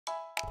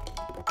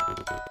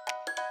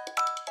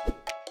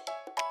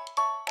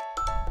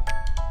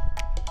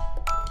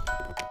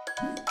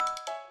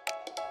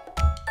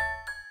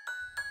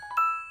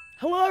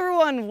Hello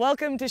everyone,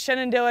 welcome to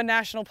Shenandoah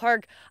National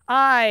Park.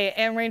 I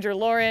am Ranger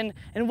Lauren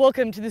and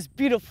welcome to this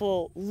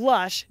beautiful,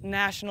 lush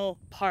national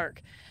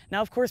park.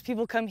 Now of course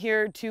people come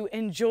here to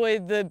enjoy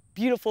the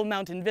beautiful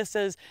mountain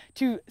vistas,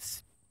 to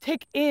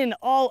take in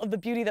all of the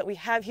beauty that we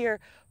have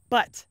here,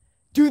 but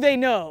do they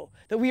know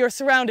that we are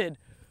surrounded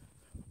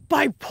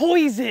by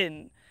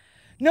poison?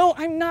 No,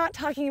 I'm not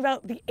talking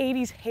about the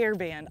 80s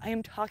hairband. I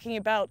am talking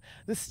about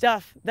the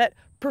stuff that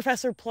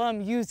Professor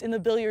Plum used in the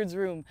billiards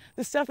room,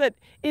 the stuff that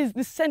is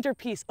the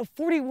centerpiece of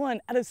 41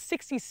 out of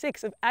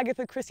 66 of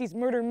Agatha Christie's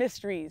murder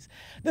mysteries,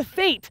 the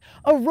fate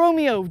of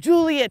Romeo,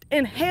 Juliet,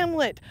 and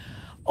Hamlet,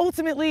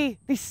 ultimately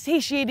the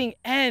satiating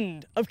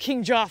end of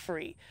King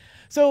Joffrey.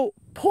 So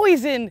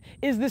poison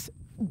is this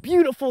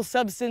beautiful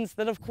substance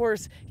that of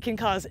course can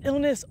cause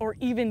illness or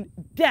even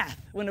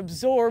death when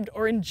absorbed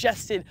or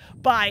ingested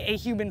by a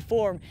human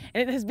form.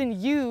 And it has been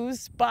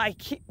used by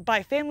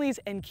families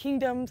and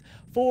kingdoms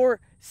for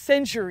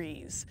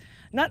centuries.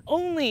 Not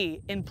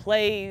only in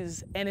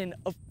plays and in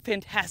a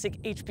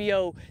fantastic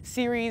HBO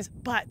series,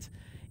 but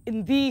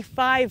in the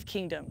 5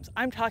 kingdoms.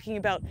 I'm talking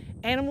about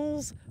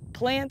animals,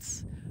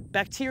 plants,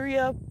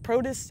 bacteria,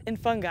 protists, and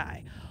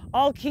fungi.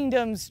 All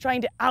kingdoms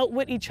trying to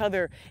outwit each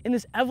other in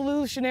this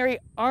evolutionary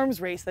arms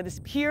race that is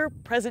here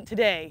present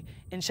today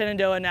in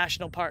Shenandoah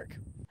National Park.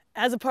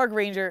 As a park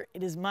ranger,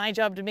 it is my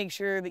job to make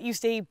sure that you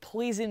stay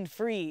poison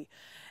free.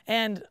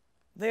 And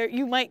there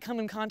you might come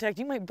in contact,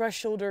 you might brush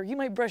shoulder, you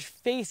might brush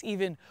face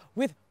even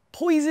with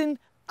poison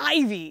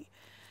ivy.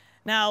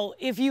 Now,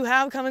 if you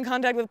have come in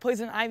contact with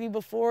poison ivy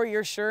before,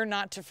 you're sure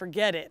not to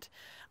forget it.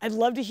 I'd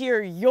love to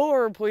hear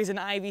your poison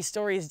ivy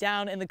stories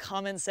down in the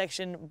comment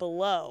section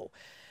below.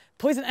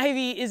 Poison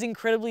ivy is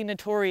incredibly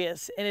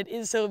notorious, and it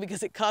is so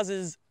because it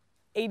causes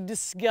a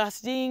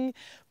disgusting,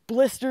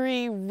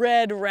 blistery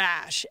red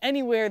rash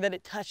anywhere that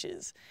it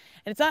touches.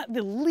 And it's not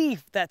the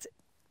leaf that's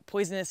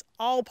poisonous,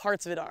 all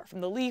parts of it are.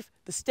 From the leaf,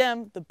 the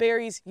stem, the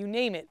berries, you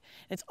name it.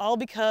 And it's all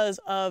because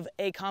of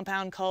a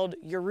compound called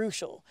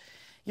urushiol.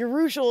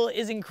 Urushiol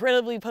is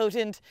incredibly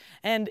potent,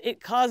 and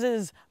it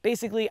causes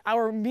basically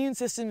our immune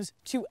systems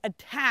to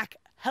attack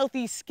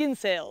healthy skin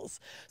cells.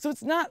 So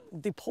it's not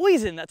the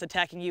poison that's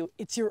attacking you,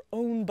 it's your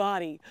own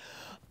body.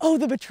 Oh,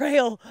 the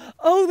betrayal.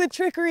 Oh, the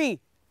trickery.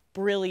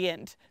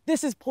 Brilliant.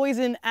 This is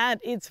poison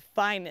at its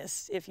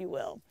finest, if you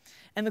will.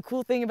 And the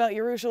cool thing about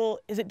urushiol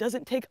is it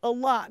doesn't take a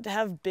lot to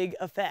have big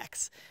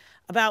effects.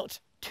 About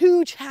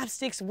 2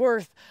 chapsticks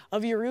worth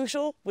of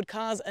urushiol would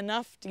cause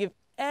enough to give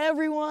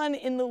everyone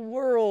in the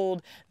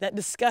world that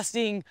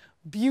disgusting,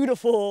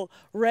 beautiful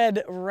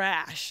red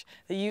rash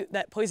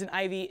that poison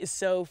ivy is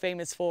so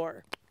famous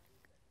for.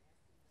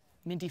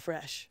 Minty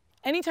fresh.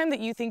 Anytime that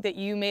you think that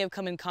you may have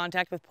come in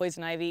contact with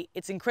poison ivy,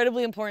 it's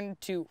incredibly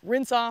important to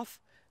rinse off,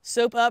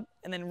 soap up,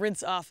 and then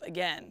rinse off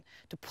again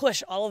to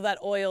push all of that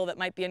oil that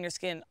might be on your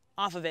skin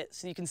off of it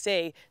so you can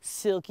stay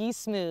silky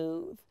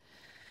smooth.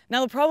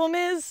 Now the problem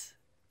is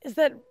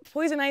that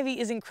poison ivy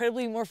is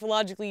incredibly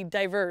morphologically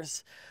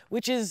diverse,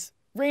 which is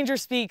ranger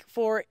speak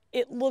for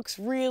it looks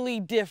really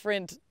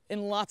different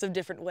in lots of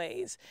different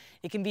ways.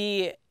 It can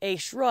be a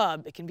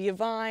shrub, it can be a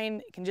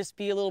vine, it can just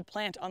be a little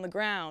plant on the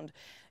ground.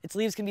 Its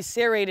leaves can be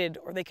serrated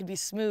or they can be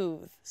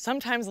smooth.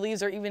 Sometimes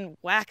leaves are even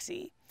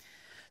waxy.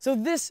 So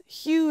this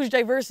huge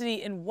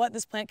diversity in what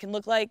this plant can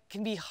look like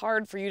can be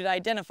hard for you to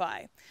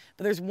identify.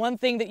 But there's one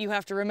thing that you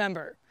have to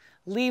remember.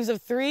 Leaves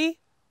of 3,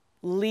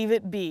 leave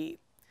it be.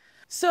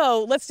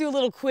 So let's do a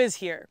little quiz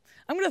here.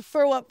 I'm going to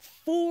throw up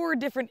 4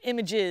 different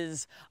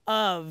images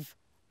of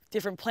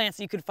different plants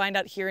that you could find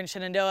out here in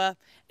Shenandoah.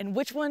 And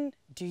which one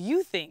do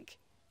you think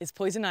is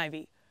poison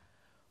ivy?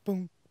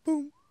 Boom,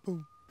 boom,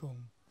 boom, boom,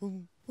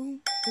 boom,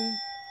 boom, boom.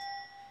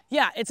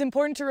 Yeah, it's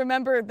important to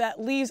remember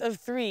that leaves of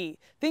 3,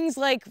 things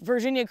like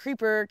Virginia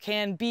creeper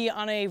can be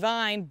on a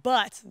vine,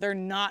 but they're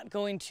not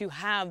going to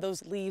have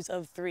those leaves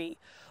of 3.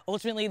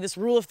 Ultimately, this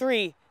rule of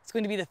 3 is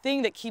going to be the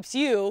thing that keeps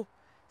you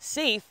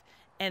safe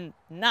and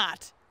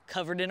not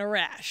covered in a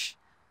rash.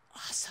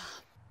 Awesome.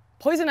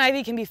 Poison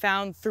ivy can be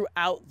found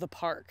throughout the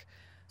park.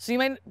 So you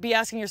might be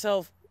asking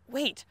yourself,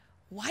 wait,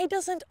 why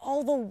doesn't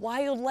all the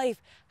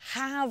wildlife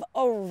have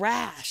a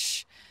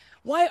rash?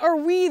 Why are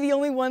we the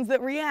only ones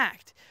that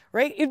react,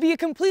 right? It'd be a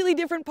completely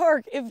different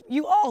park if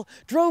you all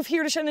drove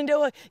here to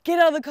Shenandoah, get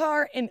out of the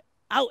car, and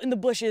out in the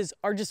bushes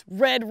are just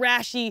red,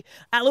 rashy,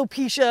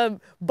 alopecia,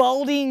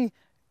 balding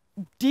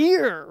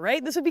deer,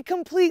 right? This would be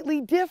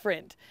completely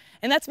different.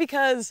 And that's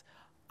because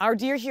our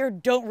deer here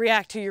don't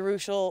react to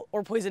urushiol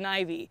or poison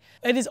ivy.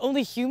 It is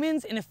only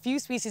humans and a few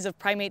species of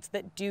primates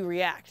that do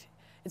react.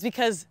 It's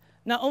because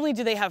not only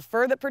do they have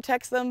fur that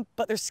protects them,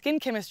 but their skin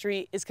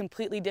chemistry is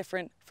completely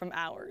different from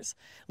ours,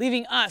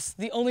 leaving us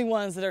the only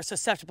ones that are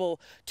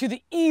susceptible to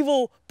the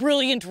evil,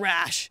 brilliant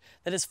rash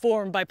that is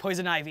formed by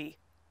poison ivy.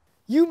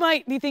 You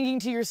might be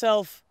thinking to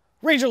yourself,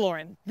 Ranger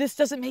Lauren, this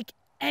doesn't make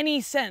any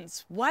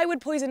sense. Why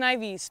would poison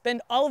ivy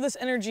spend all of this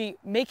energy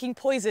making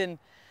poison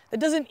that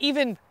doesn't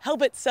even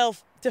help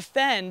itself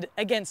defend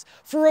against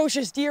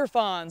ferocious deer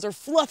fawns or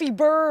fluffy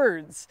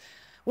birds?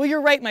 Well,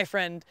 you're right, my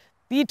friend.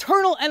 The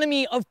eternal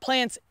enemy of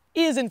plants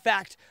is, in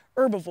fact,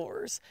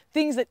 herbivores,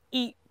 things that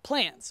eat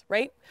plants,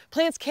 right?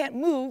 Plants can't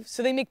move,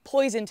 so they make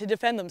poison to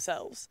defend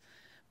themselves.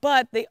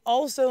 But they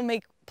also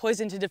make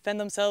poison to defend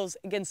themselves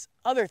against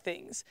other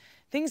things,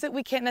 things that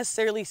we can't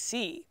necessarily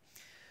see.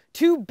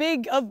 Two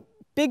big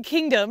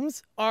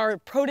kingdoms are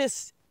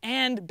protists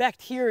and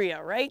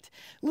bacteria, right?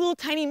 Little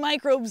tiny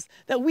microbes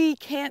that we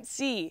can't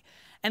see.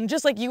 And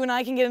just like you and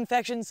I can get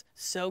infections,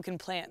 so can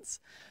plants.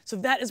 So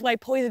that is why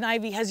poison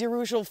ivy has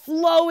urushiol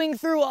flowing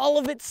through all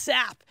of its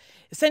sap.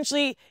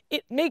 Essentially,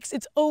 it makes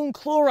its own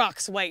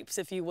Clorox wipes,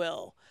 if you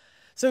will.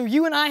 So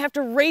you and I have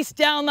to race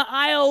down the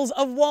aisles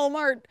of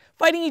Walmart,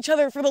 fighting each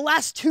other for the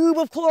last tube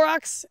of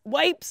Clorox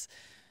wipes.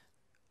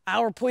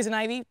 Our poison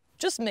ivy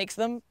just makes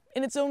them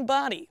in its own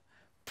body.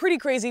 Pretty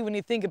crazy when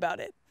you think about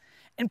it.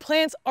 And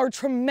plants are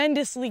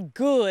tremendously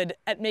good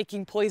at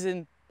making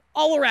poison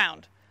all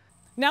around.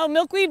 Now,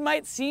 milkweed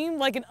might seem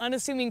like an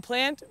unassuming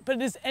plant, but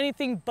it is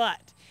anything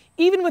but.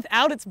 Even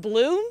without its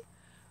bloom,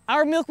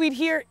 our milkweed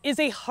here is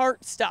a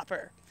heart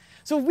stopper.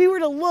 So if we were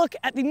to look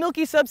at the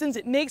milky substance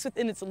it makes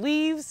within its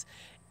leaves,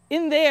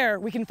 in there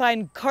we can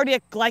find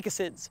cardiac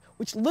glycosides,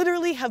 which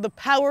literally have the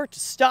power to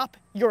stop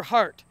your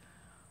heart.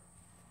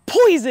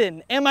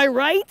 Poison, am I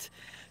right?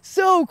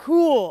 So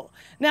cool.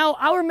 Now,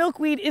 our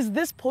milkweed is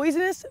this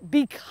poisonous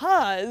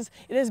because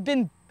it has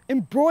been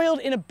embroiled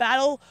in a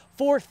battle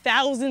for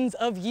thousands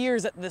of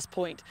years at this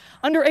point,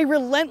 under a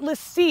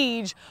relentless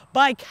siege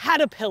by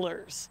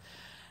caterpillars.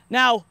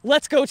 Now,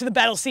 let's go to the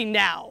battle scene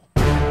now.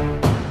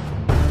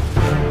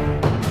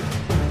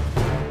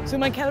 So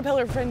my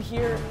caterpillar friend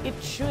here, it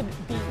should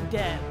be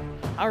dead.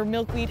 Our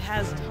milkweed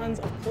has tons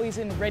of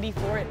poison ready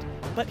for it,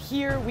 but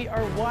here we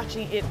are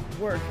watching it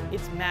work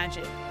its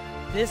magic.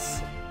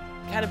 This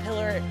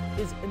caterpillar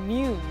is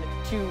immune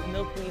to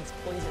milkweed's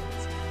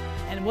poisons.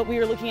 And what we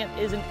are looking at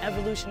is an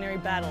evolutionary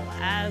battle.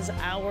 As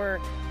our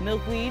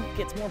milkweed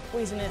gets more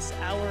poisonous,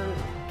 our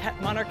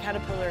monarch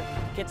caterpillar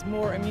gets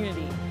more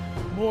immunity.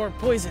 More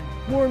poison,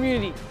 more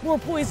immunity, more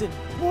poison,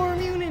 more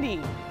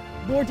immunity.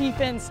 More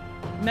defense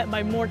met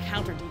by more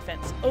counter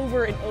defense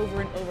over and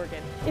over and over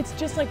again. It's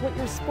just like what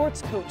your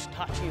sports coach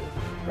taught you,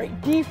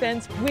 right?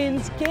 Defense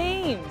wins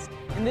games.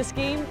 And this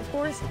game, of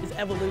course, is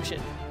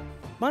evolution.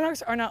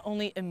 Monarchs are not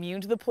only immune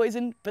to the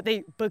poison, but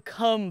they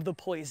become the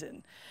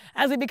poison.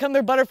 As they become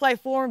their butterfly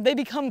form, they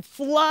become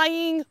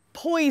flying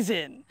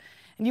poison.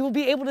 And you will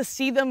be able to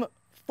see them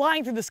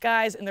flying through the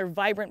skies in their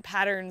vibrant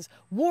patterns,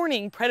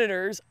 warning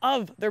predators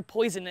of their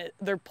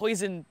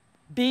poison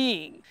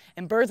being.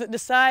 And birds that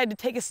decide to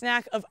take a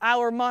snack of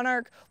our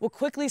monarch will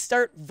quickly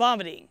start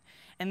vomiting.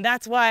 And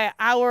that's why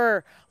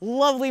our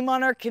lovely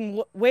monarch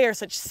can wear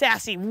such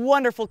sassy,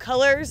 wonderful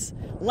colors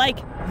like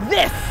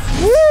this.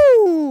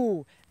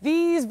 Woo!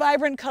 These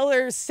vibrant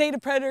colors say to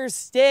predators,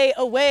 stay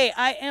away,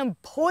 I am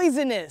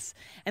poisonous.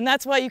 And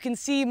that's why you can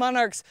see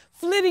monarchs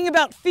flitting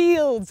about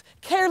fields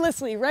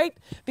carelessly, right?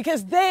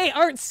 Because they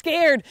aren't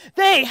scared.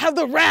 They have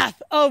the wrath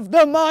of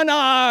the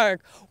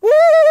monarch.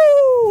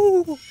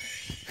 Woo!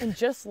 And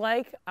just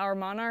like our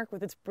monarch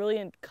with its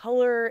brilliant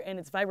color and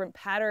its vibrant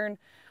pattern,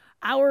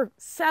 our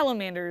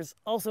salamanders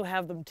also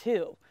have them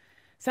too.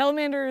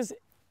 Salamanders,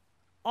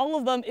 all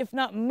of them, if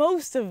not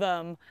most of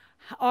them,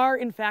 are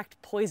in fact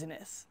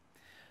poisonous.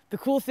 The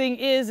cool thing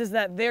is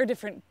that their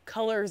different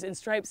colors and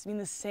stripes mean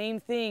the same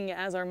thing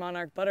as our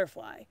monarch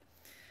butterfly.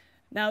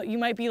 Now, you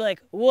might be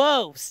like,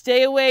 whoa,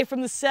 stay away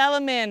from the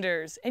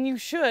salamanders. And you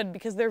should,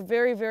 because they're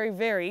very, very,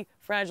 very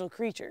fragile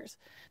creatures.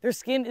 Their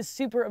skin is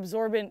super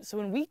absorbent, so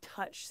when we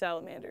touch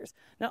salamanders,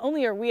 not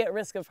only are we at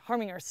risk of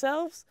harming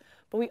ourselves,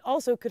 but we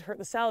also could hurt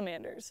the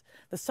salamanders.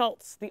 The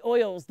salts, the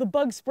oils, the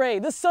bug spray,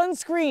 the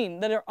sunscreen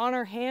that are on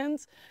our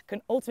hands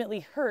can ultimately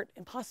hurt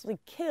and possibly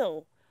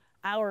kill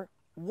our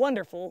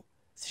wonderful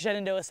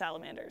Shenandoah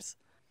salamanders.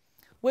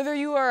 Whether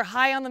you are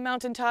high on the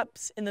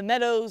mountaintops, in the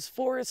meadows,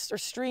 forests, or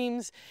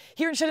streams,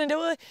 here in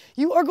Shenandoah,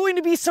 you are going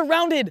to be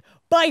surrounded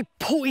by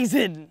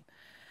poison.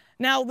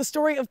 Now, the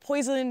story of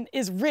poison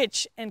is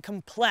rich and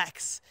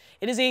complex.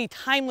 It is a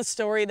timeless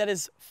story that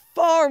is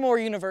far more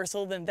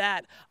universal than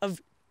that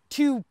of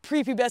two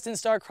prepubescent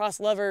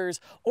star-crossed lovers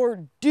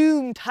or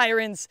doomed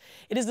tyrants.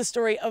 It is the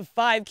story of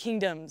 5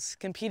 kingdoms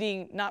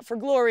competing not for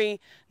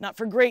glory, not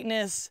for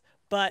greatness,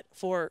 but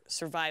for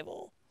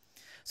survival.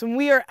 So when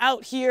we are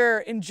out here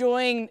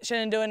enjoying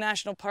Shenandoah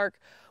National Park,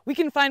 we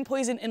can find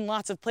poison in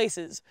lots of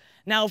places.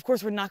 Now, of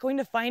course, we're not going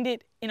to find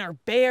it in our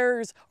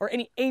bears or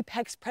any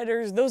apex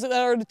predators, those that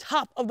are at the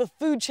top of the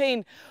food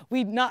chain.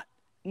 We not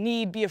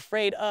need be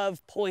afraid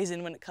of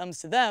poison when it comes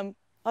to them,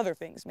 other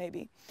things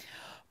maybe.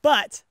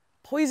 But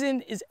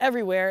poison is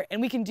everywhere,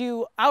 and we can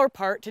do our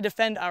part to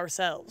defend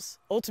ourselves.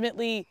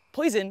 Ultimately,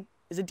 poison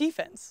is a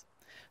defense.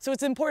 So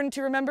it's important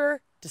to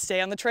remember to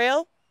stay on the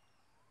trail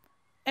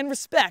and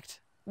respect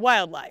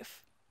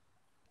wildlife.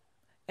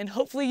 And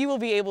hopefully you will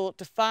be able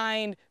to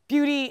find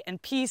beauty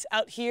and peace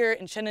out here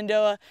in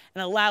Shenandoah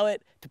and allow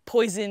it to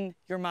poison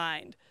your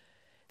mind.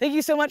 Thank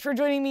you so much for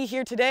joining me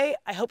here today.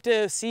 I hope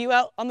to see you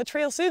out on the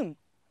trail soon.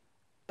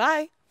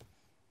 Bye.